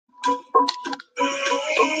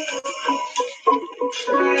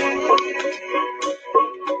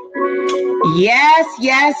Yes,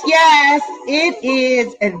 yes, yes. It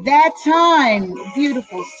is that time,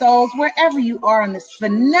 beautiful souls, wherever you are on this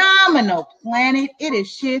phenomenal planet. It is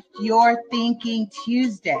Shift Your Thinking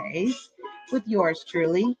Tuesdays with yours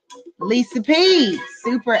truly, Lisa P,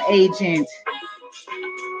 Super Agent.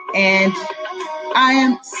 And I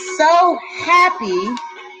am so happy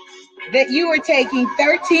that you are taking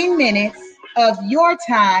 13 minutes of your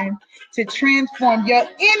time to transform your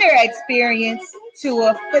inner experience to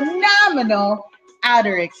a phenomenal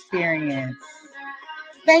outer experience.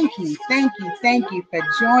 Thank you, thank you, thank you for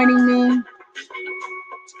joining me.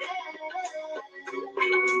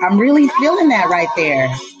 I'm really feeling that right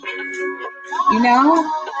there. You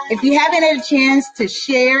know, if you haven't had a chance to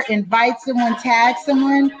share, invite someone, tag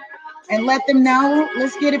someone, and let them know,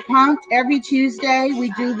 let's get it pumped. Every Tuesday,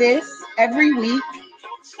 we do this every week.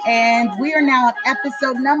 And we are now on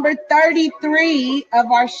episode number 33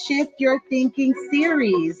 of our Shift Your Thinking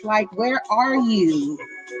series. Like, where are you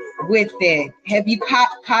with it? Have you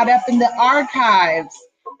caught up in the archives?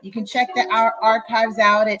 You can check our archives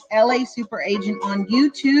out at LA Super Agent on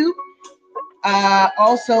YouTube.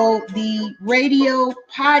 Also, the radio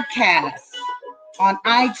podcast on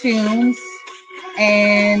iTunes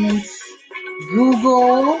and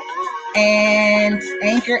Google and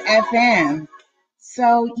Anchor FM.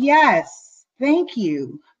 So yes, thank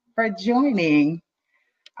you for joining.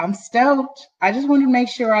 I'm stoked. I just wanted to make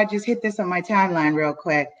sure I just hit this on my timeline real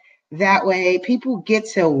quick. That way people get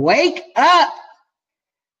to wake up.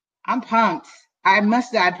 I'm pumped. I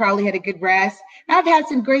probably had a good rest. I've had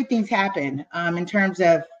some great things happen in terms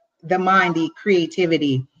of the mind, the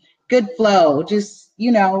creativity, good flow, just,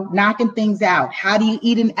 knocking things out. How do you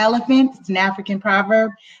eat an elephant? It's an African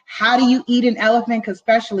proverb. How do you eat an elephant? Because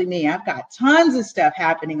especially me, I've got tons of stuff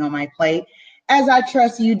happening on my plate, as I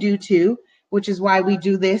trust you do too, which is why we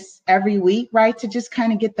do this every week, right? To just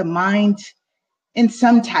kind of get the mind in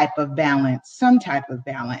some type of balance.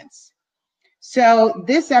 So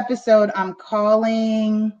this episode I'm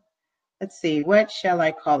calling, let's see, what shall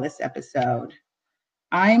I call this episode?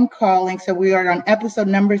 So we are on episode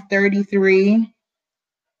number 33.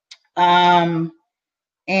 And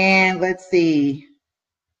let's see.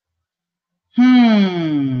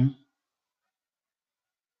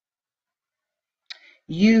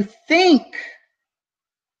 You think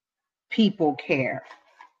people care.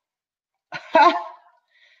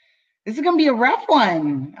 This is going to be a rough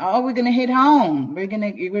one. Oh, we're going to hit home. We're going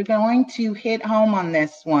to hit home on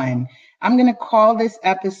this one. I'm going to call this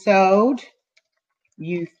episode,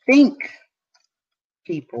 You Think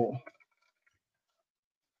People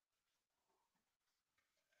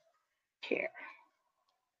Care.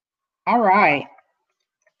 All right.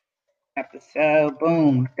 Episode,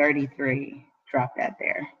 boom, 33. Drop that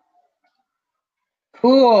there.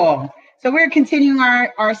 Cool. So we're continuing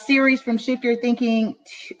our series from Shift Your Thinking.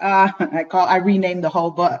 I renamed the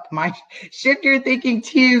whole book, my Shift Your Thinking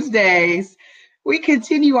Tuesdays. We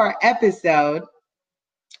continue our episode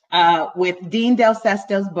with Dean Del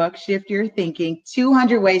Sesto's book, Shift Your Thinking,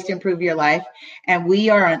 200 Ways to Improve Your Life. And we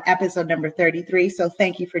are on episode number 33. So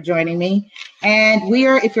thank you for joining me. And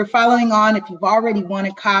if you're following on, if you've already won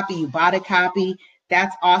a copy, you bought a copy,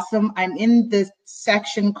 that's awesome. I'm in the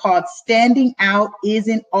section called Standing Out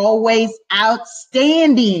Isn't Always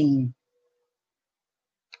Outstanding.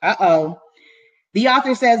 The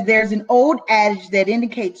author says there's an old adage that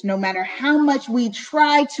indicates no matter how much we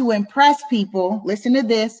try to impress people, listen to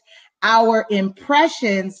this, our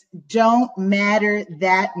impressions don't matter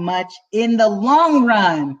that much in the long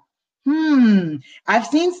run. I've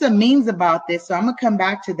seen some memes about this, so I'm going to come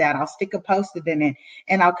back to that. I'll stick a post-it in it,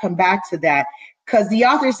 and I'll come back to that. Because the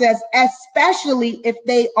author says, especially if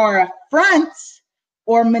they are a front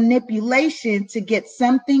or manipulation to get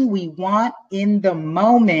something we want in the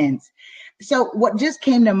moment. So what just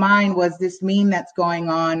came to mind was this meme that's going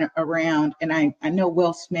on around, and I know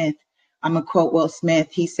Will Smith, I'm going to quote Will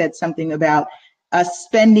Smith. He said something about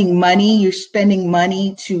spending money. You're spending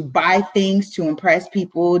money to buy things to impress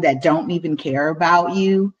people that don't even care about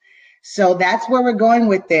you. So that's where we're going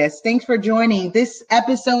with this. Thanks for joining. This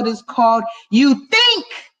episode is called You Think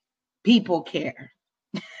People Care.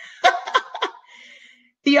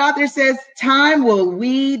 The author says time will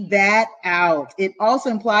weed that out. It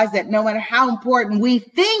also implies that no matter how important we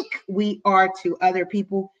think we are to other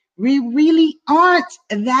people, we really aren't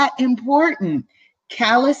that important.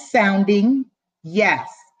 Callous sounding, yes.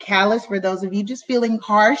 Callous for those of you just feeling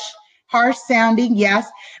harsh, harsh sounding, yes.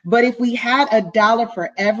 But if we had $1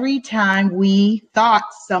 for every time we thought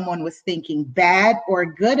someone was thinking bad or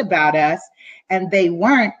good about us and they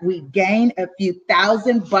weren't, we gain a few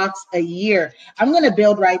 $1,000 a year. I'm going to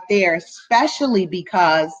build right there, especially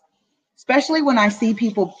when I see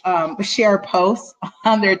people share posts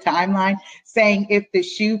on their timeline saying, if the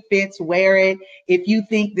shoe fits, wear it. If you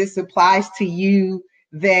think this applies to you,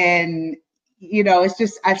 then, it's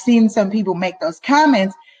just, I've seen some people make those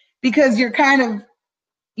comments because you're kind of,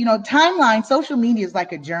 timeline, social media is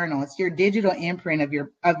like a journal. It's your digital imprint of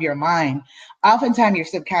your mind, oftentimes your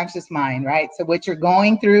subconscious mind, right? So what you're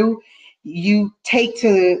going through, you take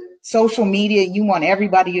to social media. You want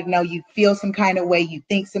everybody to know you feel some kind of way, you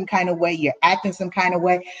think some kind of way, you're acting some kind of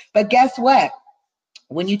way. But guess what?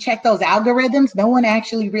 When you check those algorithms, no one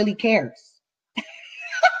actually really cares.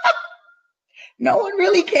 No one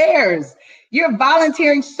really cares. You're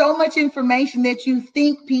volunteering so much information that you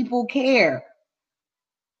think people care,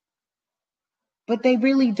 but they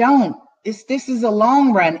really don't. This is a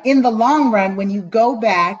long run. In the long run, when you go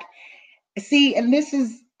back, see, and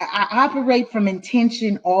I operate from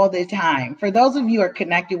intention all the time. For those of you who are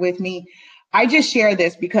connected with me, I just share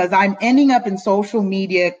this because I'm ending up in social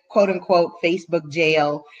media, quote unquote, Facebook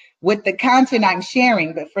jail with the content I'm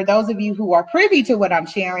sharing. But for those of you who are privy to what I'm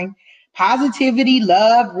sharing, positivity,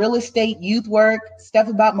 love, real estate, youth work, stuff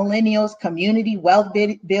about millennials, community, wealth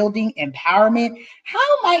building, empowerment. How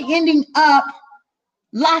am I ending up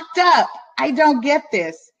locked up? I don't get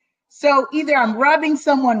this. So either I'm rubbing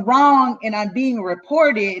someone wrong and I'm being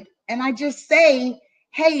reported, and I just say,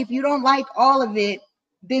 hey, if you don't like all of it,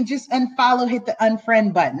 then just unfollow, hit the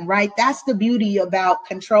unfriend button, right? That's the beauty about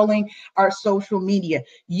controlling our social media.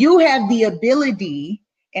 You have the ability,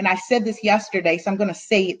 and I said this yesterday, so I'm going to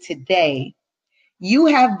say it today. You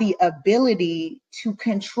have the ability to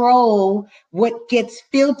control what gets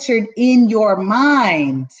filtered in your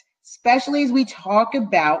mind, especially as we talk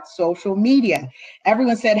about social media.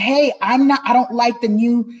 Everyone said, hey, I don't like the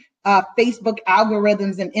new Facebook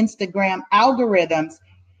algorithms and Instagram algorithms.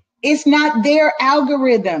 It's not their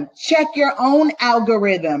algorithm. Check your own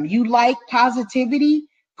algorithm. You like positivity?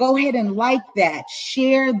 Go ahead and like that.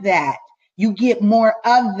 Share that. You get more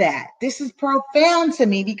of that. This is profound to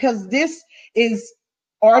me because this is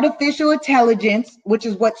artificial intelligence, which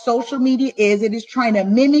is what social media is. It is trying to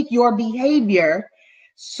mimic your behavior.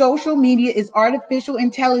 Social media is artificial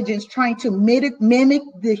intelligence trying to mimic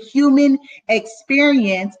the human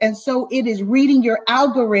experience. And so it is reading your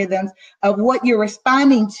algorithms of what you're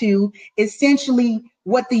responding to, essentially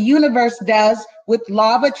what the universe does with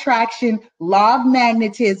law of attraction, law of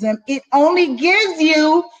magnetism. It only gives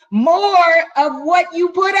you more of what you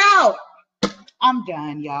put out. I'm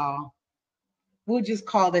done, y'all. We'll just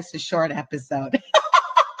call this a short episode.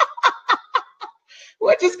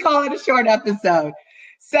 We'll just call it a short episode.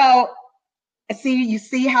 So, you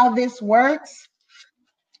see how this works?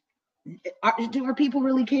 Are people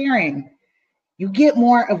really caring? You get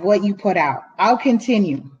more of what you put out. I'll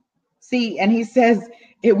continue. See, and he says,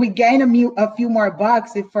 if we gain a few more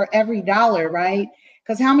bucks for every $1, right?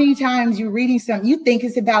 Because how many times you're reading something, you think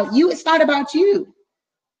it's about you. It's not about you.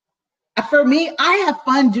 For me, I have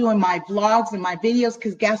fun doing my vlogs and my videos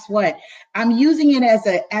because guess what? I'm using it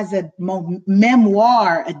as a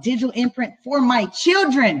memoir, a digital imprint for my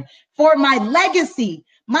children, for my legacy.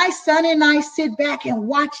 My son and I sit back and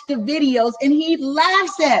watch the videos and he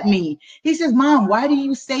laughs at me. He says, Mom, why do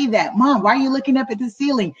you say that? Mom, why are you looking up at the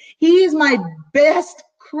ceiling? He is my best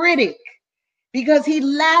critic because he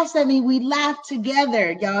laughs at me. We laugh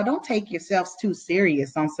together. Y'all, don't take yourselves too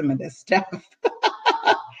serious on some of this stuff.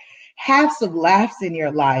 Have some laughs in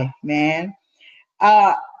your life, man.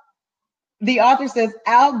 The author says,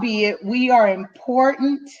 albeit we are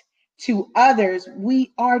important to others,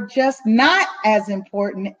 we are just not as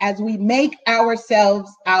important as we make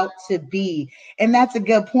ourselves out to be. And that's a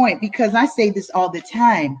good point because I say this all the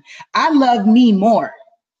time. I love me more.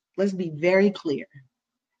 Let's be very clear.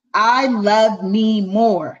 I love me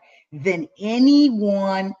more than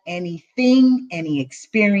anyone, anything, any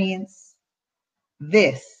experience.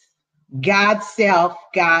 This. God self,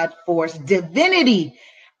 God force, divinity.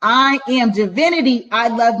 I am divinity. I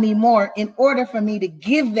love me more. In order for me to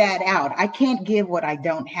give that out, I can't give what I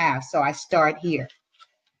don't have. So I start here.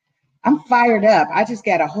 I'm fired up. I just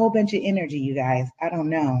got a whole bunch of energy, you guys. I don't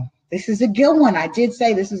know. This is a good one. I did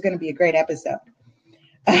say this is going to be a great episode.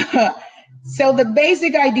 So the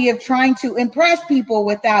basic idea of trying to impress people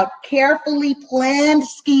without carefully planned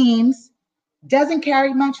schemes doesn't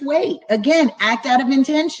carry much weight. Again, act out of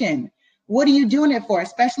intention. What are you doing it for?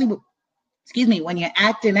 Especially, when you're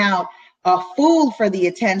acting out fooled for the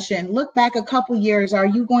attention, look back a couple years. Are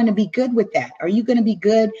you going to be good with that? Are you going to be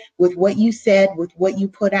good with what you said, with what you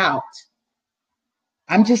put out?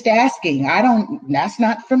 I'm just asking. That's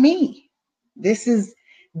not for me.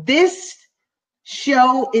 This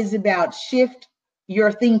show is about shift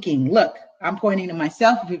your thinking. Look, I'm pointing to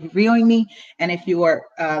myself if you're viewing me, and if you are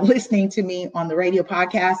listening to me on the radio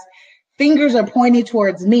podcast, fingers are pointed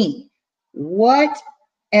towards me. What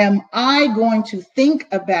am I going to think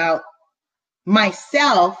about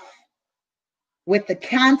myself with the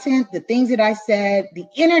content, the things that I said, the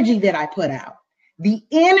energy that I put out,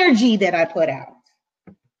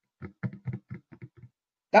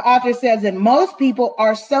 the author says that most people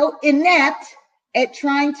are so inept at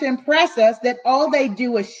trying to impress us that all they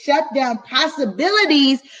do is shut down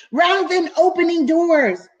possibilities rather than opening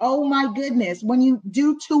doors. Oh my goodness. When you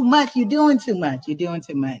do too much, you're doing too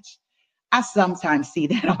much. I sometimes see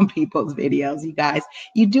that on people's videos, you guys.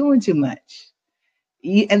 You're doing too much.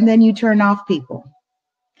 And then you turn off people.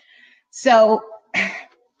 So,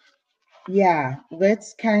 yeah,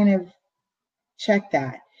 let's kind of check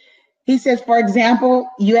that. He says, for example,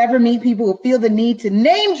 you ever meet people who feel the need to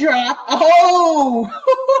name drop? Oh,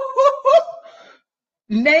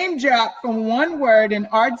 name drop from one word and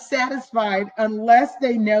aren't satisfied unless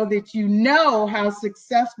they know that you know how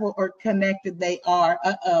successful or connected they are.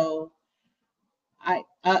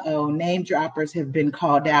 Name droppers have been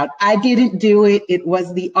called out. I didn't do it. It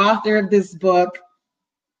was the author of this book.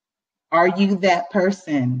 Are you that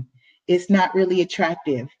person? It's not really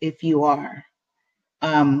attractive if you are.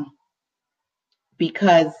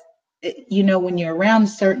 Because, you know, when you're around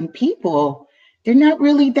certain people,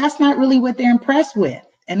 that's not really what they're impressed with.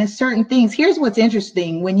 And there's certain things. Here's what's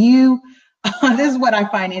interesting. When you, this is what I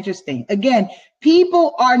find interesting. Again,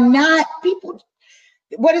 people.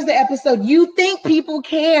 What is the episode? You think people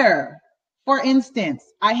care. For instance,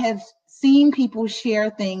 I have seen people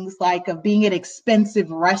share things like of being at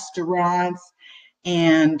expensive restaurants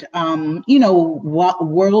and,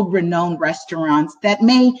 world-renowned restaurants that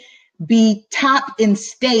may be topped in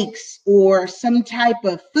steaks or some type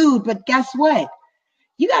of food. But guess what?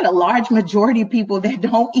 You got a large majority of people that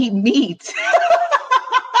don't eat meat.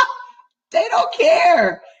 They don't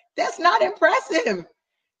care. That's not impressive.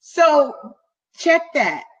 So check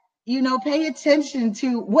that. Pay attention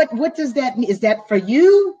to what does that mean? Is that for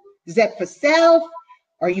you? Is that for self?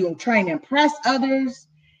 Are you trying to impress others?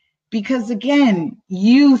 Because again,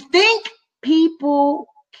 you think people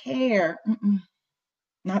care.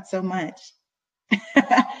 Not so much.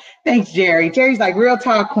 Thanks, Jerry. Jerry's like, real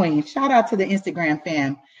talk queen. Shout out to the Instagram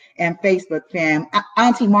fam and Facebook fam.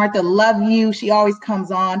 Auntie Martha, love you. She always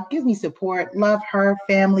comes on, gives me support. Love her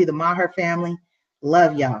family, the Maher family.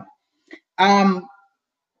 Love y'all.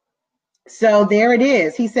 So there it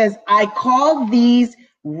is. He says, I call these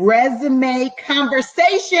resume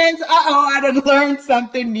conversations. I done learned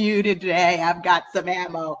something new today. I've got some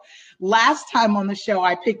ammo. Last time on the show,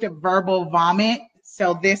 I picked up verbal vomit.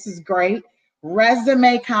 So this is great.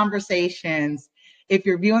 Resume conversations. If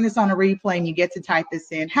you're viewing this on a replay and you get to type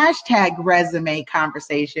this in, hashtag resume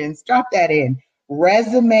conversations, drop that in.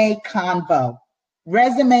 Resume convo.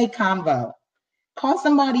 Resume convo. Call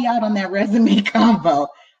somebody out on that resume convo.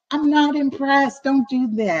 I'm not impressed. Don't do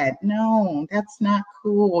that. No, that's not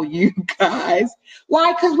cool, you guys.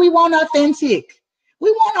 Why? Because we want authentic.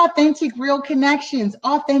 We want authentic, real connections,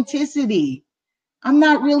 authenticity. I'm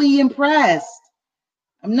not really impressed.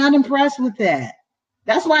 I'm not impressed with that.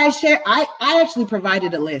 That's why I actually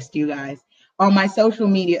provided a list, you guys, on my social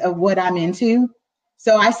media of what I'm into.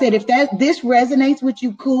 So I said, if this resonates with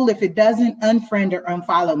you, cool. If it doesn't, unfriend or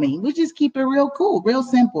unfollow me. We just keep it real cool, real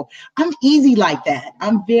simple. I'm easy like that.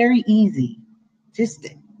 I'm very easy.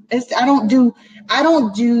 I don't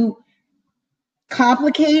do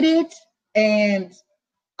complicated, and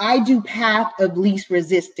I do path of least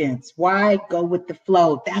resistance. Why? Go with the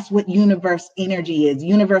flow. That's what universal energy is.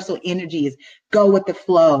 Universal energy is go with the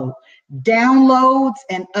flow. Downloads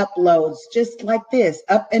and uploads, just like this,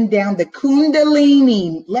 up and down the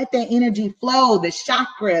kundalini. Let that energy flow. The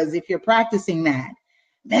chakras, if you're practicing that.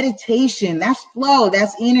 Meditation, that's flow.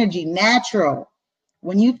 That's energy, natural.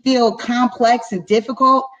 When you feel complex and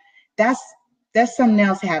difficult, that's something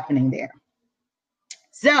else happening there.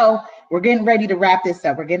 So we're getting ready to wrap this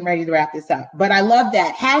up. But I love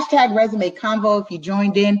that. Hashtag resume convo if you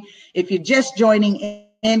joined in. If you're just joining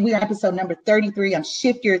in, we are episode number 33 on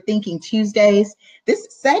Shift Your Thinking Tuesdays. This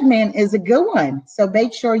segment is a good one. So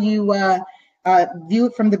make sure you view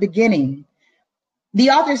it from the beginning.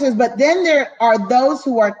 The author says, but then there are those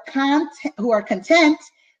who are content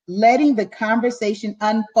letting the conversation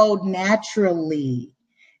unfold naturally.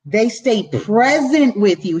 They stay present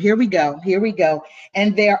with you. Here we go. Here we go.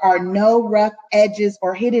 And there are no rough edges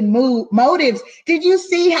or hidden motives. Did you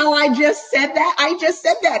see how I just said that? I just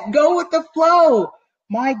said that. Go with the flow.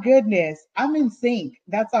 My goodness. I'm in sync.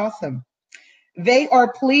 That's awesome. They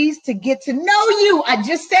are pleased to get to know you. I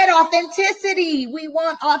just said authenticity. We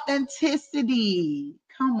want authenticity.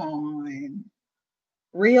 Come on.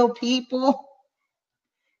 Real people.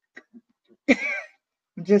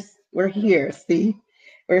 We're here. See?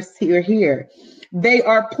 We're here. They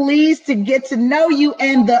are pleased to get to know you,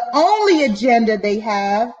 and the only agenda they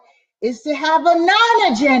have is to have a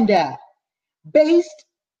non-agenda based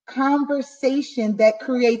conversation that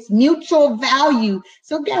creates mutual value.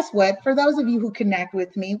 So guess what? For those of you who connect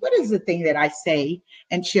with me, what is the thing that I say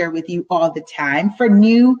and share with you all the time? For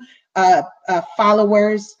new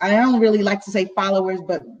followers, I don't really like to say followers,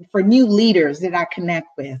 but for new leaders that I connect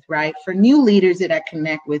with, right? For new leaders that I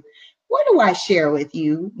connect with, what do I share with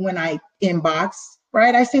you when I inbox,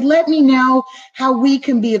 right? I say, let me know how we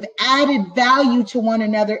can be of added value to one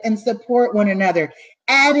another and support one another.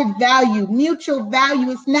 Added value, mutual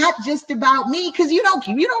value. It's not just about me, because you don't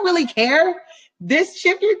really care. This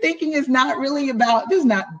shift you're thinking is not really about, this is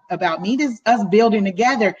not about me. This is us building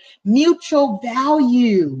together. Mutual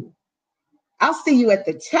value. I'll see you at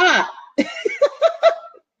the top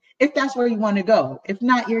if that's where you want to go. If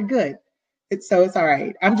not, you're good. It's all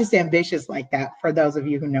right. I'm just ambitious like that, for those of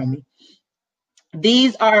you who know me.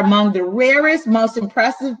 These are among the rarest, most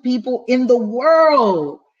impressive people in the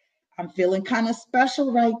world. I'm feeling kind of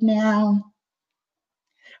special right now.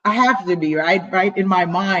 I have to be, right? In my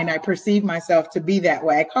mind, I perceive myself to be that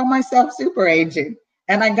way. I call myself super agent,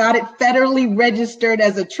 and I got it federally registered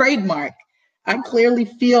as a trademark. I clearly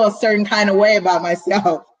feel a certain kind of way about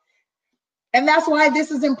myself. And that's why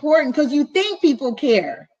this is important, because you think people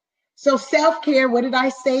care. So self-care, what did I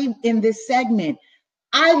say in this segment?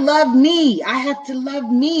 I love me. I have to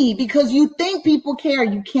love me, because you think people care.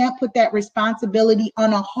 You can't put that responsibility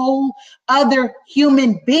on a whole other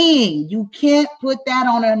human being. You can't put that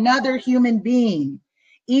on another human being.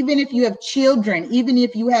 Even if you have children, even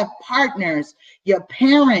if you have partners, your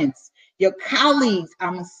parents, your colleagues,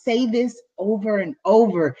 I'm going to say this over and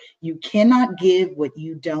over. You cannot give what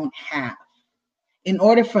you don't have. In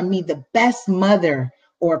order for me, the best mother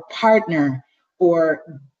or partner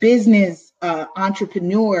or business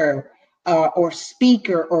entrepreneur or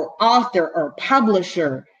speaker or author or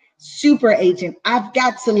publisher, super agent, I've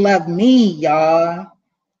got to love me, y'all.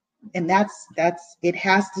 And that's it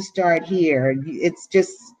has to start here. It's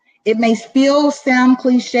just, it may sound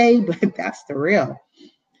cliche, but that's the real.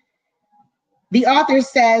 The author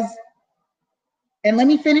says, and let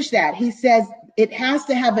me finish that. He says, it has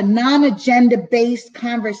to have a non-agenda based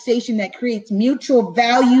conversation that creates mutual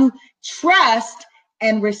value, trust,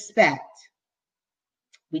 and respect.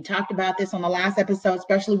 We talked about this on the last episode,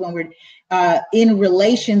 especially when we're in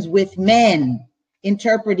relations with men,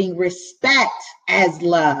 interpreting respect as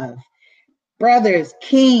love. Brothers,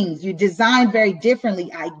 kings, you design very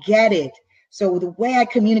differently. I get it. So the way I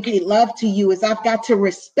communicate love to you is I've got to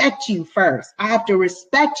respect you first. I have to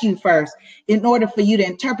respect you first in order for you to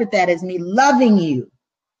interpret that as me loving you.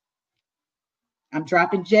 I'm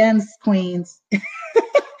dropping gems, queens.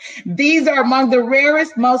 These are among the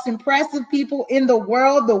rarest, most impressive people in the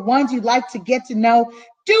world, the ones you'd like to get to know,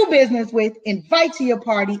 do business with, invite to your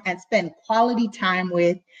party, and spend quality time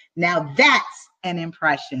with. Now that's an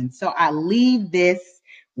impression. So I leave this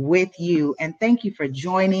with you, and thank you for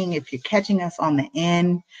joining. If you're catching us on the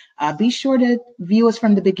end, be sure to view us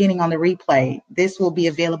from the beginning on the replay. This will be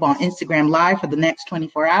available on Instagram Live for the next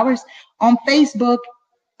 24 hours, on Facebook,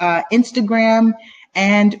 Instagram,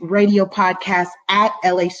 and radio podcast at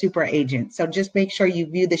LA Super Agent. So just make sure you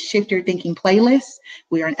view the Shift Your Thinking playlist.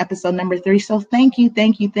 We are on episode number 3. So thank you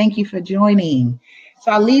for joining.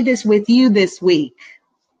 So I'll leave this with you this week.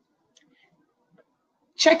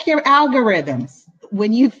 Check your algorithms.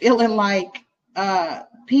 When you feeling like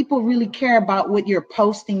people really care about what you're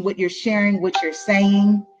posting, what you're sharing, what you're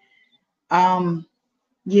saying,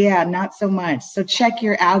 yeah, not so much. So check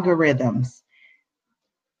your algorithms.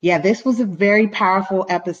 Yeah, this was a very powerful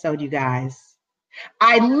episode, you guys.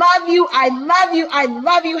 I love you. I love you. I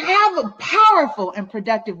love you. Have a powerful and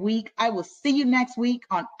productive week. I will see you next week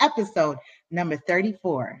on episode number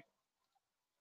 34.